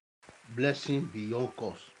blessing beyond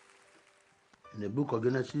curse. In the book of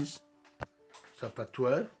Genesis, chapter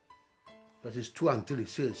 12, verses 2 and 3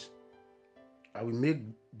 says, I will make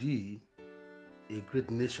thee a great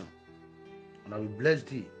nation, and I will bless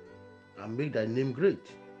thee, and make thy name great,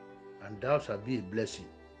 and thou shalt be a blessing.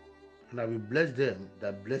 And I will bless them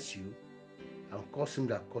that bless you, and curse him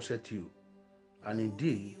that curseth you. And in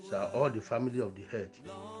thee shall all the family of the earth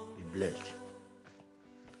be blessed.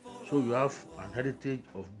 So you have an heritage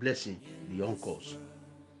of blessing beyond curse.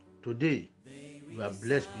 Today, you are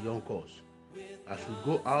blessed beyond curse. As you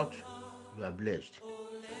go out, you are blessed.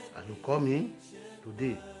 As you come in,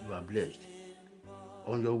 today you are blessed.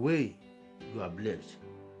 On your way, you are blessed.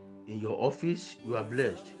 In your office, you are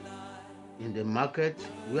blessed. In the market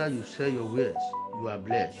where you sell your wares, you are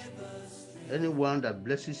blessed. Anyone that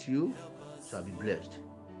blesses you shall be blessed,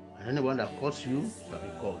 and anyone that curses you shall be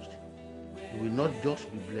cursed. You will not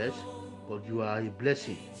just be blessed, but you are a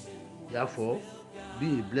blessing. Therefore,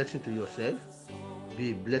 be a blessing to yourself,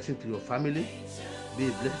 be a blessing to your family, be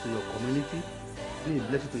a blessing to your community, be a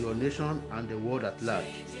blessing to your nation and the world at large.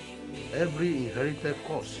 Every inherited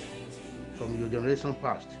curse from your generation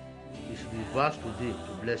past is reversed today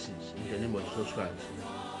to blessings in the name of Jesus Christ.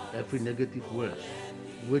 Every negative word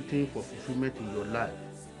waiting for fulfillment in your life,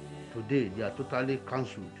 today they are totally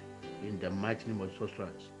cancelled in the mighty name of Jesus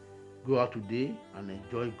Christ. Go out today and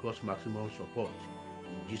enjoy God's maximum support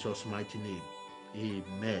in Jesus' mighty name.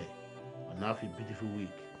 Amen. And have a beautiful week.